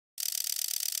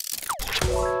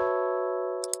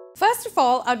First of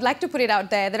all, I'd like to put it out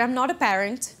there that I'm not a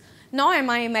parent, nor am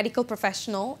I a medical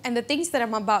professional, and the things that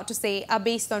I'm about to say are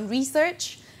based on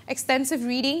research, extensive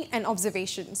reading, and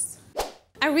observations.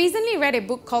 I recently read a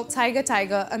book called Tiger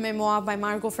Tiger, a memoir by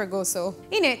Margot Fregoso.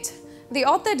 In it, the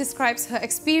author describes her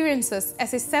experiences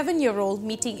as a 7-year-old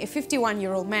meeting a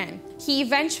 51-year-old man. He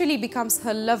eventually becomes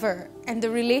her lover, and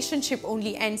the relationship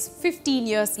only ends 15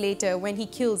 years later when he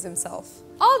kills himself.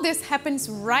 All this happens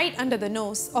right under the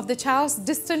nose of the child's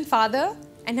distant father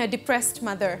and her depressed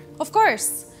mother. Of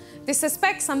course, they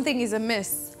suspect something is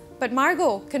amiss, but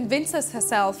Margot convinces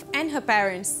herself and her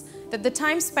parents that the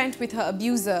time spent with her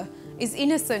abuser is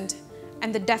innocent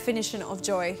and the definition of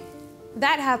joy.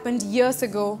 That happened years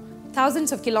ago,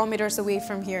 thousands of kilometers away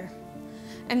from here.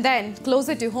 And then,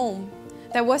 closer to home,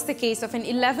 there was the case of an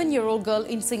 11-year-old girl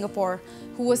in Singapore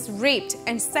who was raped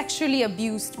and sexually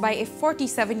abused by a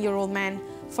 47-year-old man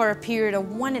for a period of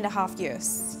 1.5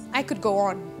 years. I could go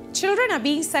on. Children are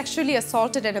being sexually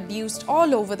assaulted and abused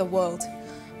all over the world.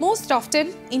 Most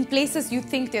often, in places you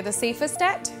think they're the safest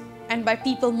at, and by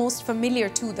people most familiar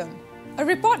to them. A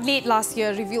report late last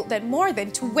year revealed that more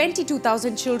than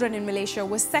 22,000 children in Malaysia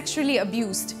were sexually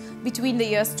abused between the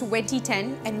years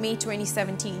 2010 and May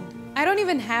 2017. I don't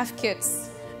even have kids,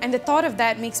 and the thought of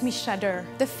that makes me shudder.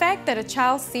 The fact that a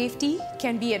child's safety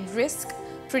can be at risk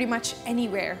pretty much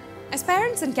anywhere. As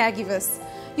parents and caregivers,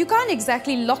 you can't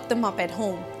exactly lock them up at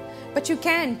home, but you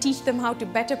can teach them how to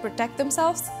better protect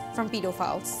themselves from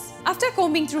pedophiles. After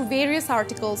combing through various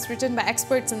articles written by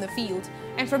experts in the field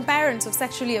and from parents of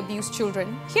sexually abused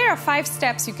children, here are 5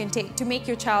 steps you can take to make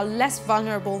your child less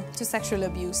vulnerable to sexual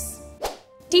abuse.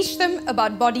 Teach them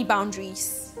about body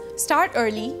boundaries. Start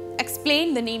early,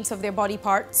 explain the names of their body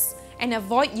parts, and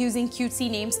avoid using cutesy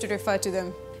names to refer to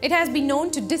them. It has been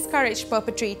known to discourage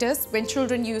perpetrators when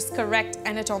children use correct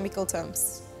anatomical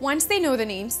terms. Once they know the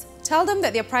names, tell them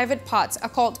that their private parts are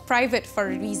called private for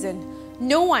a reason.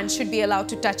 No one should be allowed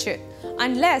to touch it,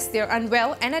 unless they're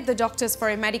unwell and at the doctor's for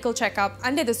a medical checkup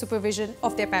under the supervision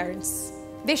of their parents.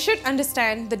 They should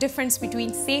understand the difference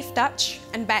between safe touch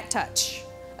and bad touch.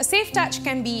 A safe touch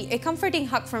can be a comforting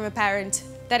hug from a parent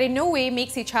that in no way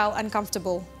makes a child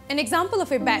uncomfortable. An example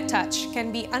of a bad touch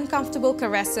can be uncomfortable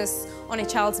caresses on a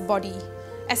child's body,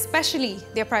 especially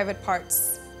their private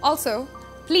parts. Also,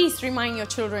 please remind your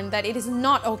children that it is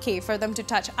not okay for them to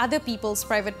touch other people's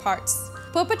private parts.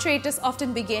 Perpetrators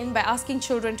often begin by asking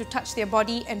children to touch their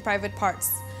body and private parts.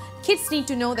 Kids need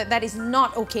to know that that is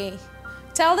not okay.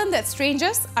 Tell them that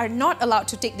strangers are not allowed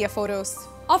to take their photos.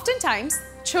 Oftentimes,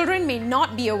 children may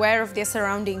not be aware of their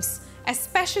surroundings,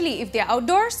 especially if they're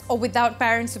outdoors or without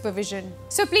parent supervision.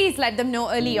 So please let them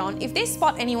know early on if they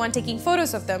spot anyone taking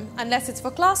photos of them, unless it's for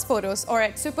class photos or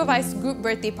at supervised group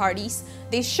birthday parties,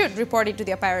 they should report it to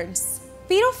their parents.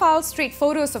 Pedophiles trade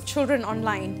photos of children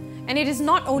online, and it is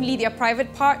not only their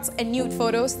private parts and nude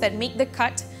photos that make the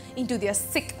cut into their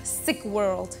sick, sick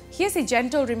world. Here's a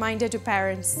gentle reminder to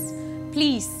parents.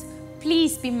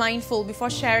 Please be mindful before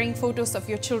sharing photos of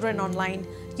your children online.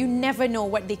 You never know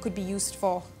what they could be used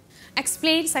for.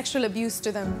 Explain sexual abuse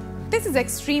to them. This is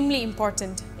extremely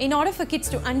important. In order for kids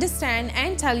to understand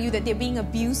and tell you that they're being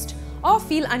abused or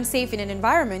feel unsafe in an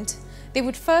environment, they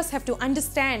would first have to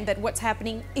understand that what's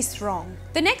happening is wrong.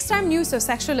 The next time news of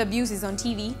sexual abuse is on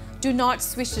TV, do not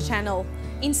switch the channel.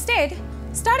 Instead,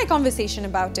 start a conversation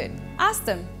about it. Ask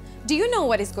them, do you know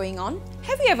what is going on?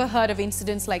 Have you ever heard of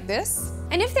incidents like this?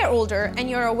 And if they're older and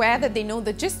you're aware that they know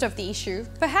the gist of the issue,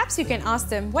 perhaps you can ask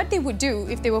them what they would do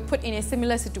if they were put in a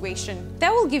similar situation.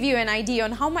 That will give you an idea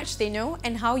on how much they know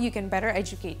and how you can better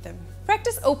educate them.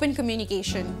 Practice open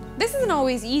communication. This isn't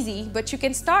always easy, but you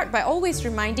can start by always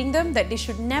reminding them that they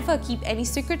should never keep any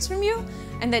secrets from you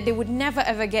and that they would never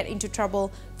ever get into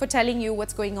trouble for telling you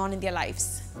what's going on in their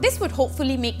lives. This would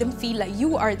hopefully make them feel like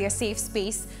you are their safe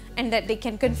space and that they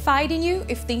can confide in you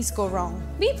if things go wrong.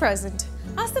 Be present.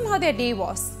 Ask them how their day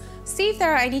was. See if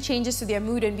there are any changes to their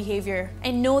mood and behavior,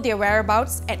 and know their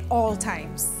whereabouts at all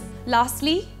times.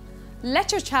 Lastly,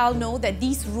 let your child know that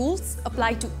these rules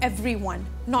apply to everyone,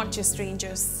 not just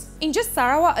strangers. In just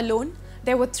Sarawak alone,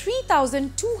 there were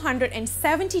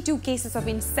 3,272 cases of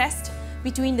incest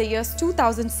between the years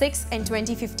 2006 and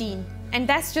 2015. And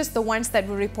that's just the ones that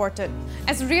were reported.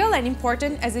 As real and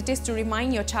important as it is to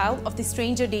remind your child of the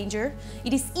stranger danger,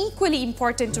 it is equally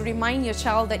important to remind your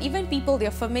child that even people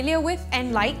they're familiar with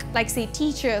and like say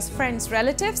teachers, friends,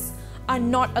 relatives, are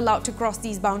not allowed to cross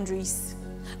these boundaries.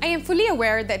 I am fully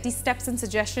aware that these steps and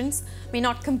suggestions may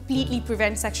not completely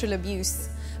prevent sexual abuse,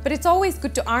 but it's always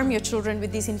good to arm your children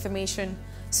with this information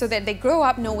so that they grow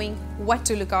up knowing what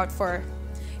to look out for.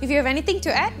 If you have anything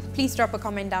to add, please drop a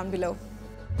comment down below.